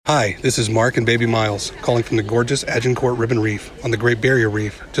Hi, this is Mark and baby Miles, calling from the gorgeous Agincourt Ribbon Reef on the Great Barrier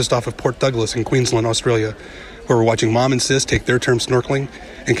Reef, just off of Port Douglas in Queensland, Australia, where we're watching Mom and Sis take their turn snorkeling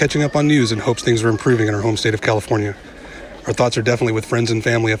and catching up on news in hopes things are improving in our home state of California. Our thoughts are definitely with friends and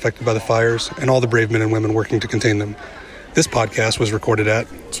family affected by the fires and all the brave men and women working to contain them. This podcast was recorded at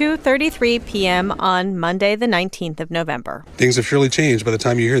 2:33 p.m. on Monday, the 19th of November. Things have surely changed by the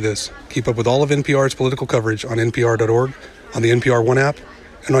time you hear this. Keep up with all of NPR's political coverage on npr.org, on the NPR One app,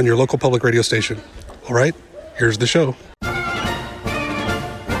 and on your local public radio station. All right, here's the show.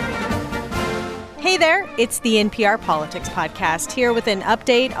 Hey there, it's the NPR Politics Podcast, here with an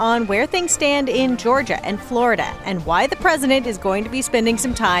update on where things stand in Georgia and Florida and why the president is going to be spending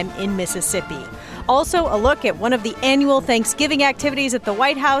some time in Mississippi. Also, a look at one of the annual Thanksgiving activities at the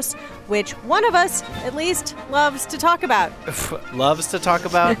White House, which one of us, at least, loves to talk about. Loves to talk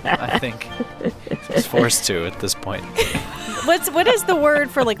about? I think it's forced to at this point. What is the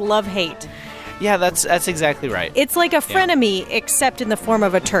word for, like, love-hate? Yeah, that's exactly right. It's like a frenemy, except in the form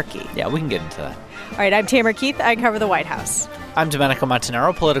of a turkey. Yeah, we can get into that. All right, I'm Tamara Keith. I cover the White House. I'm Domenico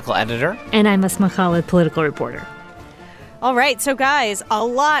Montanaro, political editor. And I'm Asma Khalid, political reporter. All right, so guys, a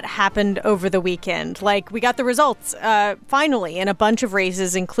lot happened over the weekend. Like, we got the results, finally, in a bunch of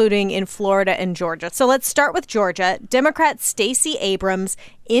races, including in Florida and Georgia. So let's start with Georgia. Democrat Stacey Abrams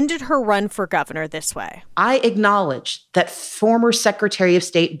ended her run for governor this way. I acknowledge that former Secretary of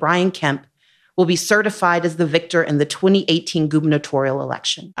State Brian Kemp will be certified as the victor in the 2018 gubernatorial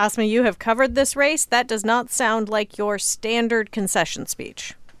election. Asma, you have covered this race. That does not sound like your standard concession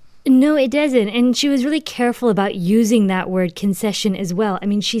speech. No, it doesn't. And she was really careful about using that word concession as well. I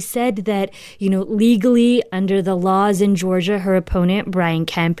mean, she said that, legally under the laws in Georgia, her opponent, Brian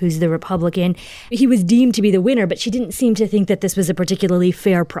Kemp, who's the Republican, he was deemed to be the winner, but she didn't seem to think that this was a particularly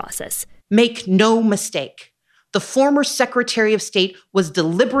fair process. Make no mistake. The former Secretary of State was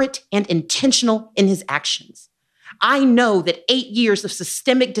deliberate and intentional in his actions. I know that 8 years of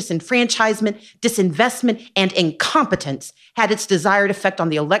systemic disenfranchisement, disinvestment, and incompetence had its desired effect on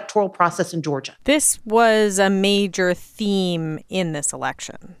the electoral process in Georgia. This was a major theme in this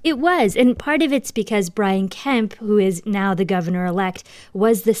election. It was, and part of it's because Brian Kemp, who is now the governor-elect,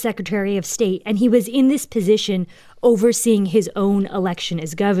 was the Secretary of State, and he was in this position overseeing his own election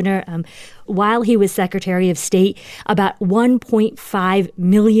as governor. While he was Secretary of State, about 1.5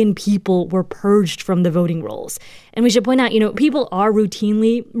 million people were purged from the voting rolls. And we should point out, people are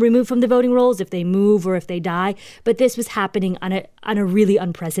routinely removed from the voting rolls if they move or if they die, but this was happening on a really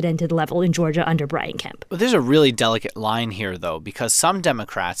unprecedented level in Georgia under Brian Kemp. Well, there's a really delicate line here, though, because some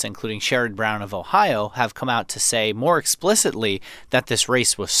Democrats, including Sherrod Brown of Ohio, have come out to say more explicitly that this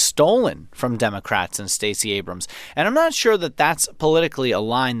race was stolen from Democrats and Stacey Abrams. And I'm not sure that that's politically a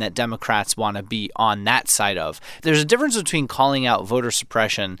line that Democrats want to be on that side of. There's a difference between calling out voter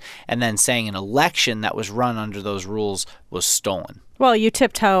suppression and then saying an election that was run under those rules was stolen. Well, you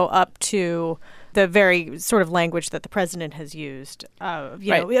tiptoe up to the very sort of language that the president has used, of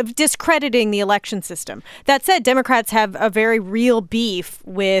discrediting the election system. That said, Democrats have a very real beef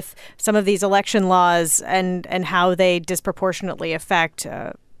with some of these election laws and how they disproportionately affect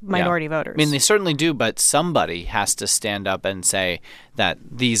minority voters. I mean, they certainly do, but somebody has to stand up and say that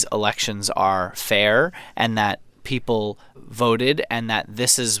these elections are fair and that people voted and that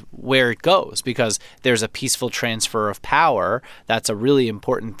this is where it goes because there's a peaceful transfer of power. That's a really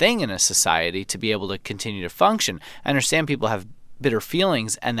important thing in a society to be able to continue to function. I understand people have bitter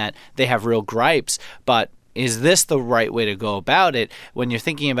feelings and that they have real gripes, but is this the right way to go about it? When you're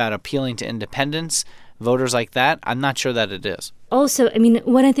thinking about appealing to independents, voters like that, I'm not sure that it is. Also,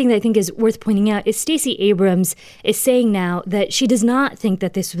 one thing that I think is worth pointing out is Stacey Abrams is saying now that she does not think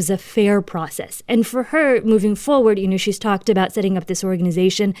that this was a fair process. And for her, moving forward, she's talked about setting up this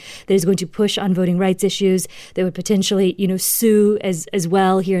organization that is going to push on voting rights issues, that would potentially, sue as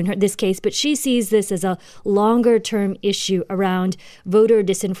well here in this case. But she sees this as a longer-term issue around voter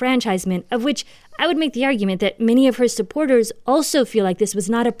disenfranchisement, of which I would make the argument that many of her supporters also feel like this was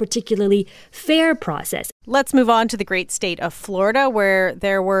not a particularly fair process. Let's move on to the great state of Florida, where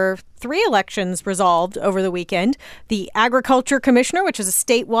there were 3 elections resolved over the weekend. The Agriculture Commissioner, which is a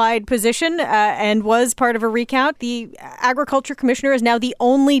statewide position and was part of a recount. The Agriculture Commissioner is now the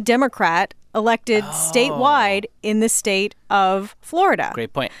only Democrat elected statewide in the state of Florida.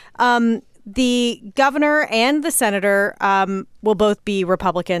 Great point. The governor and the senator will both be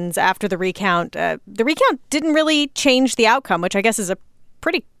Republicans after the recount. The recount didn't really change the outcome, which I guess is a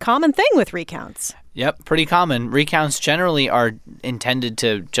pretty common thing with recounts. Yep, pretty common. Recounts generally are intended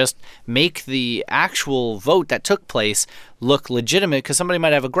to just make the actual vote that took place look legitimate, because somebody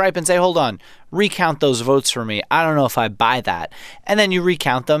might have a gripe and say, hold on, recount those votes for me. I don't know if I buy that. And then you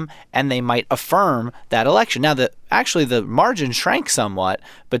recount them, and they might affirm that election. Now, actually, the margin shrank somewhat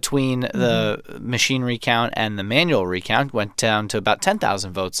between the machine recount and the manual recount, went down to about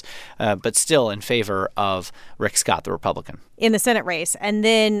 10,000 votes, but still in favor of Rick Scott, the Republican. In the Senate race. And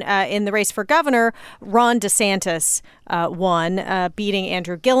then in the race for governor, Ron DeSantis won, beating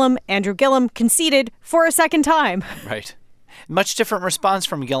Andrew Gillum. Andrew Gillum conceded for a second time. Right. Much different response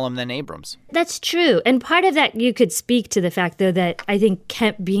from Gillum than Abrams. That's true. And part of that you could speak to the fact, though, that I think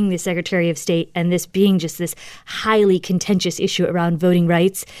Kemp being the Secretary of State and this being just this highly contentious issue around voting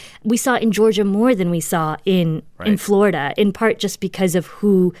rights, we saw in Georgia more than we saw in Florida, in part just because of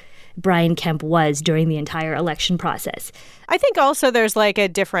who Brian Kemp was during the entire election process. I think also there's like a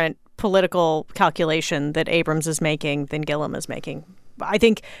different political calculation that Abrams is making than Gillum is making. I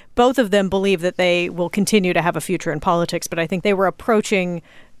think both of them believe that they will continue to have a future in politics, but I think they were approaching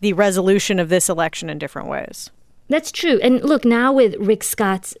the resolution of this election in different ways. That's true. And look, now with Rick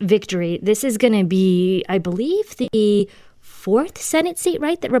Scott's victory, this is going to be, I believe, the fourth Senate seat,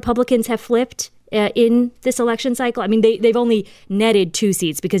 right, that Republicans have flipped in this election cycle. I mean, they've only netted 2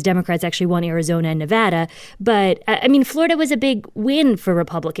 seats because Democrats actually won Arizona and Nevada. But, I mean, Florida was a big win for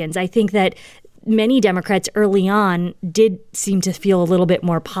Republicans. I think that many Democrats early on did seem to feel a little bit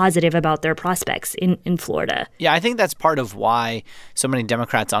more positive about their prospects in Florida. Yeah, I think that's part of why so many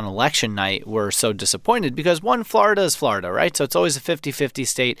Democrats on election night were so disappointed, because one, Florida is Florida, right? So it's always a 50-50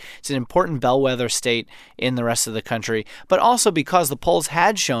 state. It's an important bellwether state in the rest of the country, but also because the polls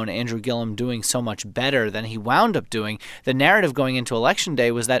had shown Andrew Gillum doing so much better than he wound up doing. The narrative going into Election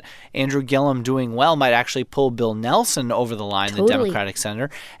Day was that Andrew Gillum doing well might actually pull Bill Nelson over the line, the Democratic senator.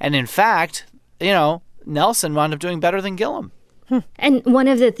 And in fact, Nelson wound up doing better than Gillum. And one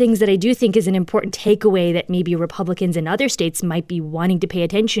of the things that I do think is an important takeaway that maybe Republicans in other states might be wanting to pay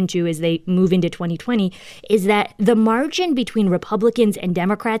attention to as they move into 2020 is that the margin between Republicans and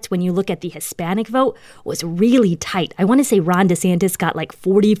Democrats, when you look at the Hispanic vote, was really tight. I want to say Ron DeSantis got like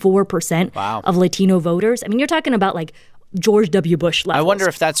 44% of Latino voters. I mean, you're talking about like George W. Bush levels. I wonder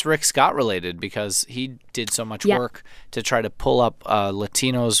if that's Rick Scott related, because he did so much work to try to pull up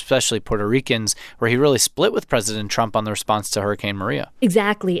Latinos, especially Puerto Ricans, where he really split with President Trump on the response to Hurricane Maria.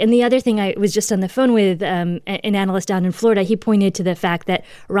 Exactly. And the other thing, I was just on the phone with an analyst down in Florida. He pointed to the fact that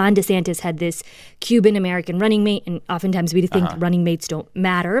Ron DeSantis had this Cuban-American running mate, and oftentimes we think running mates don't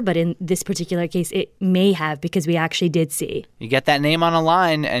matter, but in this particular case, it may have, because we actually did see. You get that name on a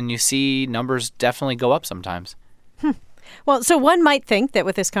line, and you see numbers definitely go up sometimes. Well, so one might think that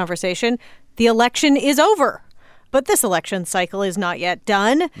with this conversation, the election is over. But this election cycle is not yet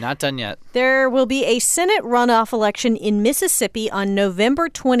done. Not done yet. There will be a Senate runoff election in Mississippi on November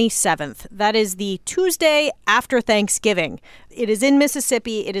 27th. That is the Tuesday after Thanksgiving. It is in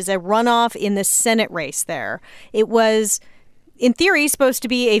Mississippi. It is a runoff in the Senate race there. It was, in theory, supposed to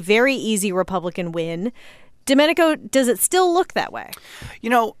be a very easy Republican win. Domenico, does it still look that way?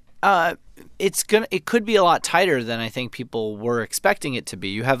 It could be a lot tighter than I think people were expecting it to be.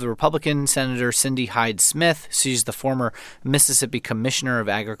 You have the Republican Senator Cindy Hyde-Smith. She's the former Mississippi Commissioner of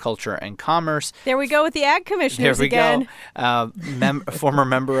Agriculture and Commerce. There we go with the ag commissioners again. There we go. Former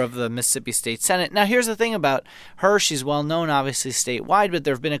member of the Mississippi State Senate. Now, here's the thing about her. She's well known, obviously, statewide, but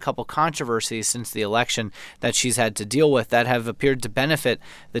there have been a couple controversies since the election that she's had to deal with that have appeared to benefit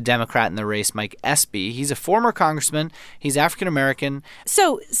the Democrat in the race, Mike Espy. He's a former congressman. He's African-American.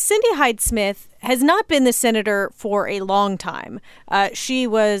 So Cindy Hyde-Smith has not been the senator for a long time. She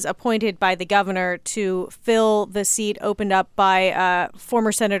was appointed by the governor to fill the seat opened up by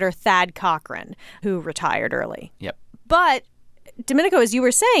former Senator Thad Cochran, who retired early. Yep. But, Domenico, as you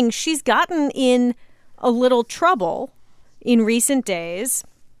were saying, she's gotten in a little trouble in recent days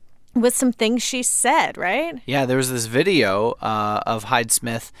with some things she said, right? Yeah, there was this video of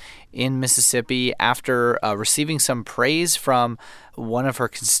Hyde-Smith in Mississippi after receiving some praise from one of her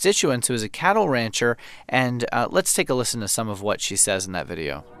constituents who is a cattle rancher. And let's take a listen to some of what she says in that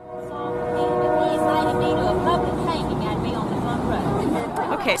video.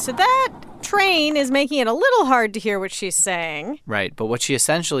 Okay, so that train is making it a little hard to hear what she's saying. Right, but what she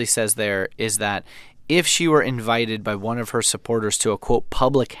essentially says there is that if she were invited by one of her supporters to a, quote,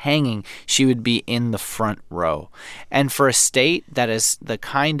 public hanging, she would be in the front row. And for a state that is the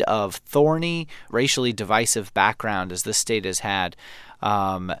kind of thorny, racially divisive background as this state has had,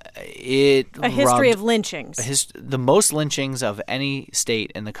 A history of lynchings. The most lynchings of any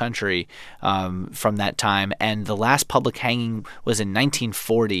state in the country from that time, and the last public hanging was in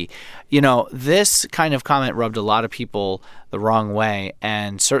 1940. This kind of comment rubbed a lot of people the wrong way,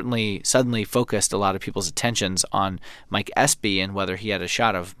 and certainly suddenly focused a lot of people's attentions on Mike Espy and whether he had a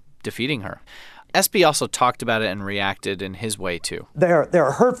shot of defeating her. Espy also talked about it and reacted in his way too.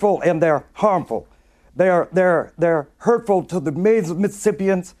 They're hurtful and they're harmful. They're hurtful to the millions of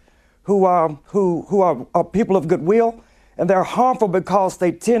Mississippians who are people of goodwill, and they're harmful because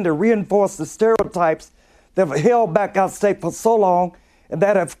they tend to reinforce the stereotypes that have held back our state for so long and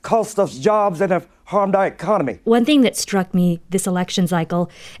that have cost us jobs and have harmed our economy. One thing that struck me this election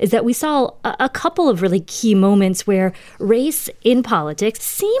cycle is that we saw a couple of really key moments where race in politics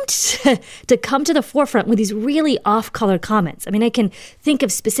seemed to come to the forefront with these really off-color comments. I mean, I can think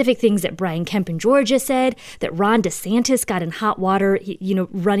of specific things that Brian Kemp in Georgia said, that Ron DeSantis got in hot water,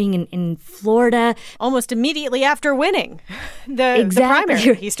 running in Florida. Almost immediately after winning the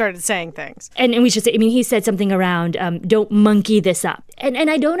primary, he started saying things. And we should say, he said something around, don't monkey this up. And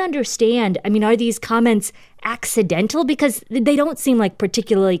I don't understand, are these comments accidental? Because they don't seem like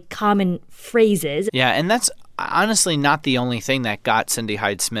particularly common phrases. Yeah, and that's honestly not the only thing that got Cindy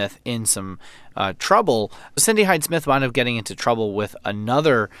Hyde-Smith in some trouble. Cindy Hyde-Smith wound up getting into trouble with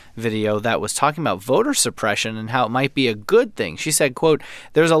another video that was talking about voter suppression and how it might be a good thing. She said, quote,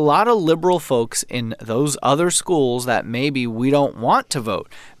 "There's a lot of liberal folks in those other schools that maybe we don't want to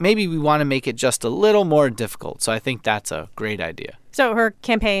vote. Maybe we want to make it just a little more difficult." So I think that's a great idea. So her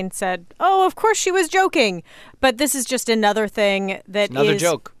campaign said, oh, of course she was joking. But this is just another thing that it's another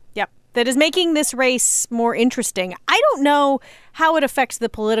joke. Yep. That is making this race more interesting. I don't know how it affects the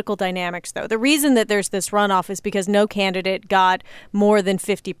political dynamics, though. The reason that there's this runoff is because no candidate got more than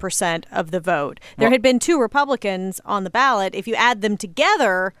 50% of the vote. There had been 2 Republicans on the ballot. If you add them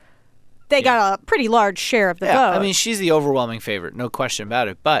together, they got a pretty large share of the vote. She's the overwhelming favorite, no question about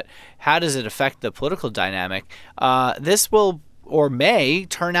it. But how does it affect the political dynamic? This will or may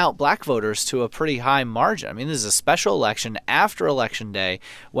turn out black voters to a pretty high margin. This is a special election after Election Day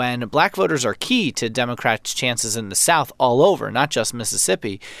when black voters are key to Democrats' chances in the South all over, not just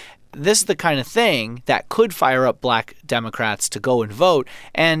Mississippi. This is the kind of thing that could fire up black Democrats to go and vote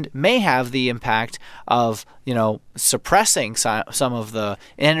and may have the impact of, suppressing some of the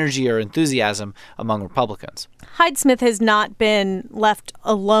energy or enthusiasm among Republicans. Hyde-Smith has not been left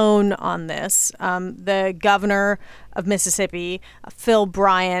alone on this. The governor of Mississippi, Phil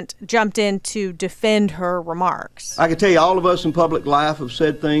Bryant, jumped in to defend her remarks. I can tell you all of us in public life have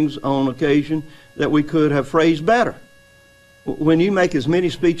said things on occasion that we could have phrased better. When you make as many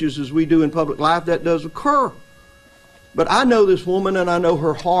speeches as we do in public life, that does occur. But I know this woman and I know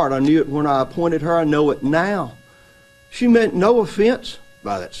her heart. I knew it when I appointed her. I know it now. She meant no offense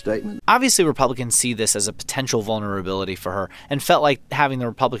by that statement. Obviously, Republicans see this as a potential vulnerability for her and felt like having the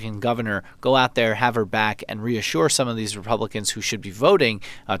Republican governor go out there, have her back, and reassure some of these Republicans who should be voting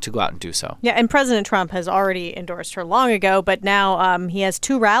to go out and do so. Yeah, and President Trump has already endorsed her long ago, but now he has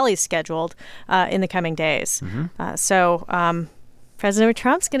 2 rallies scheduled in the coming days. Mm-hmm. So President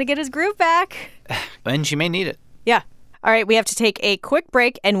Trump's going to get his groove back. And she may need it. Yeah. All right, we have to take a quick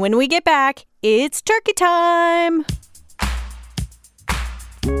break, and when we get back, it's turkey time.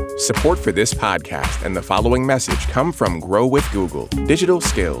 Support for this podcast and the following message come from Grow with Google. Digital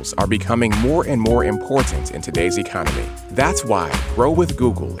skills are becoming more and more important in today's economy. That's why Grow with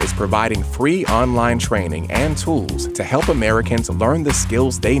Google is providing free online training and tools to help Americans learn the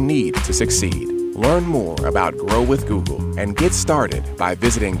skills they need to succeed. Learn more about Grow with Google and get started by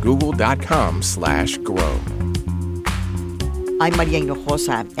visiting google.com/grow. I'm Maria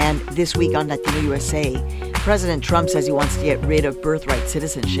Hinojosa, and this week on Latino USA, President Trump says he wants to get rid of birthright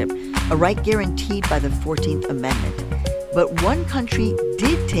citizenship, a right guaranteed by the 14th Amendment. But one country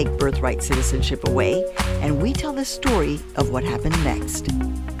did take birthright citizenship away, and we tell the story of what happened next.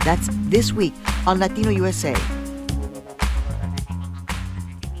 That's this week on Latino USA.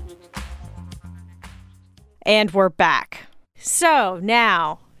 And we're back. So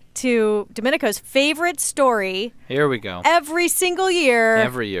now to Domenico's favorite story. Here we go. Every single year.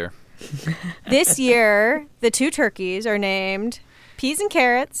 Every year. This year, the 2 turkeys are named Peas and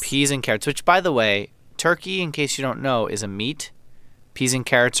Carrots. Peas and Carrots, which, by the way, turkey, in case you don't know, is a meat. Peas and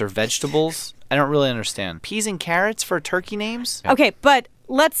carrots are vegetables. I don't really understand. Peas and carrots for turkey names? Okay, but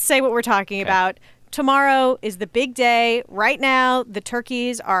let's say what we're talking about. Tomorrow is the big day. Right now, the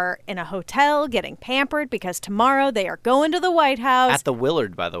turkeys are in a hotel getting pampered because tomorrow they are going to the White House. At the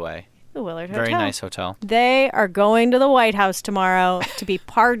Willard, by the way. The Willard Hotel. Very nice hotel. They are going to the White House tomorrow to be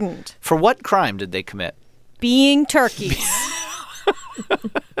pardoned. For what crime did they commit? Being turkeys.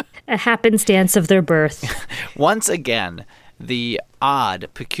 A happenstance of their birth. Once again, the odd,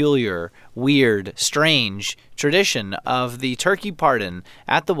 peculiar, weird, strange tradition of the turkey pardon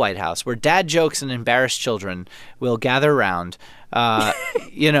at the White House, where dad jokes and embarrassed children will gather around.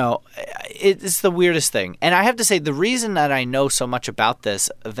 It's the weirdest thing. And I have to say, the reason that I know so much about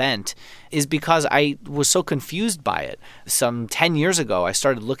this event is because I was so confused by it. Some 10 years ago, I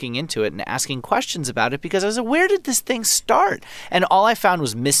started looking into it and asking questions about it because I was like, where did this thing start? And all I found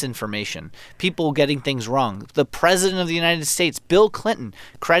was misinformation, people getting things wrong. The President of the United States, Bill Clinton,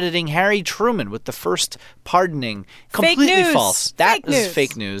 crediting Harry Truman with the first pardoning. Completely false. That is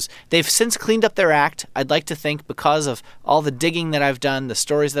fake news. They've since cleaned up their act, I'd like to think, because of all the digging that I've done, the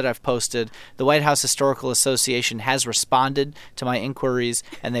stories that I've posted. The White House Historical Association has responded to my inquiries,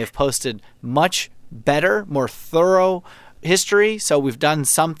 and they've posted much better, more thorough history. So we've done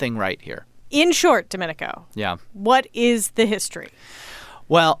something right here. In short, Domenico. Yeah. What is the history?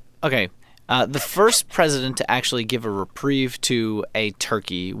 Well, okay. The first president to actually give a reprieve to a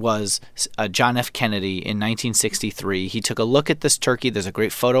turkey was John F. Kennedy in 1963. He took a look at this turkey. There's a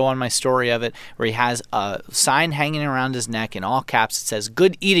great photo on my story of it where he has a sign hanging around his neck in all caps. It says,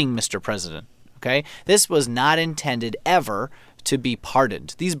 "Good eating, Mr. President." Okay? This was not intended ever to be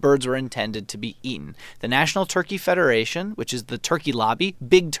pardoned. These birds were intended to be eaten. The National Turkey Federation, which is the turkey lobby,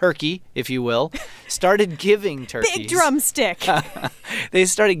 big turkey, if you will, started giving turkeys. Big drumstick. They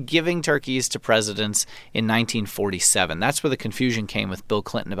started giving turkeys to presidents in 1947. That's where the confusion came with Bill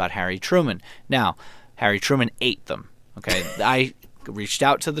Clinton about Harry Truman. Now, Harry Truman ate them. Okay, I reached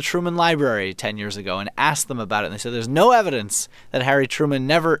out to the Truman Library 10 years ago and asked them about it. And they said there's no evidence that Harry Truman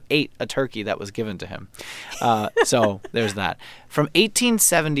never ate a turkey that was given to him. So there's that. From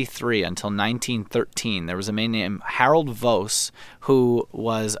 1873 until 1913, there was a man named Harold Vos who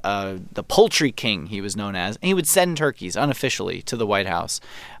was the poultry king, he was known as. And he would send turkeys unofficially to the White House.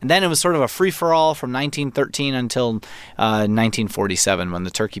 And then it was sort of a free-for-all from 1913 until 1947 when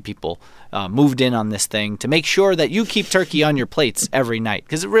the turkey people moved in on this thing to make sure that you keep turkey on your plates every night.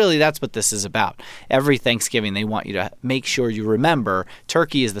 Because really, that's what this is about. Every Thanksgiving, they want you to make sure you remember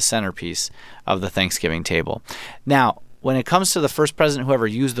turkey is the centerpiece of the Thanksgiving table. Now, when it comes to the first president who ever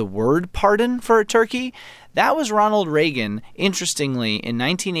used the word pardon for a turkey, that was Ronald Reagan, interestingly, in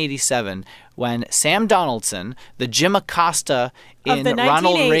 1987, when Sam Donaldson, the Jim Acosta in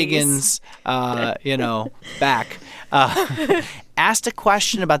Ronald Reagan's, back, asked a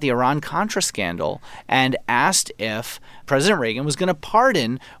question about the Iran-Contra scandal and asked if President Reagan was going to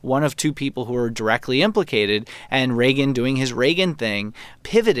pardon one of two people who were directly implicated. And Reagan, doing his Reagan thing,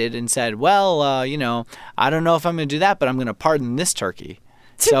 pivoted and said, well, I don't know if I'm going to do that, but I'm going to pardon this turkey.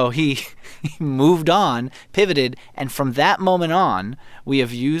 So he moved on, pivoted, and from that moment on, we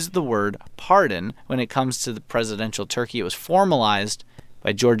have used the word pardon when it comes to the presidential turkey. It was formalized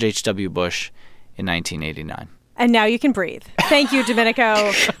by George H.W. Bush in 1989. And now you can breathe. Thank you,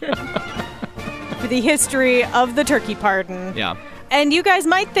 Domenico, for the history of the turkey pardon. Yeah. And you guys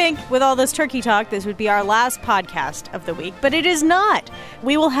might think, with all this turkey talk, this would be our last podcast of the week, but it is not.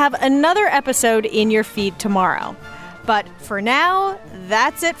 We will have another episode in your feed tomorrow. But for now,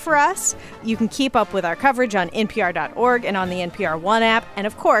 that's it for us. You can keep up with our coverage on NPR.org and on the NPR One app, and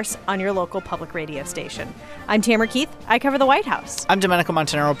of course, on your local public radio station. I'm Tamara Keith. I cover the White House. I'm Domenico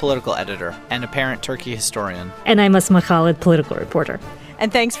Montanaro, political editor and apparent turkey historian. And I'm Asma Khalid, political reporter.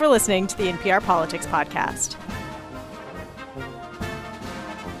 And thanks for listening to the NPR Politics Podcast.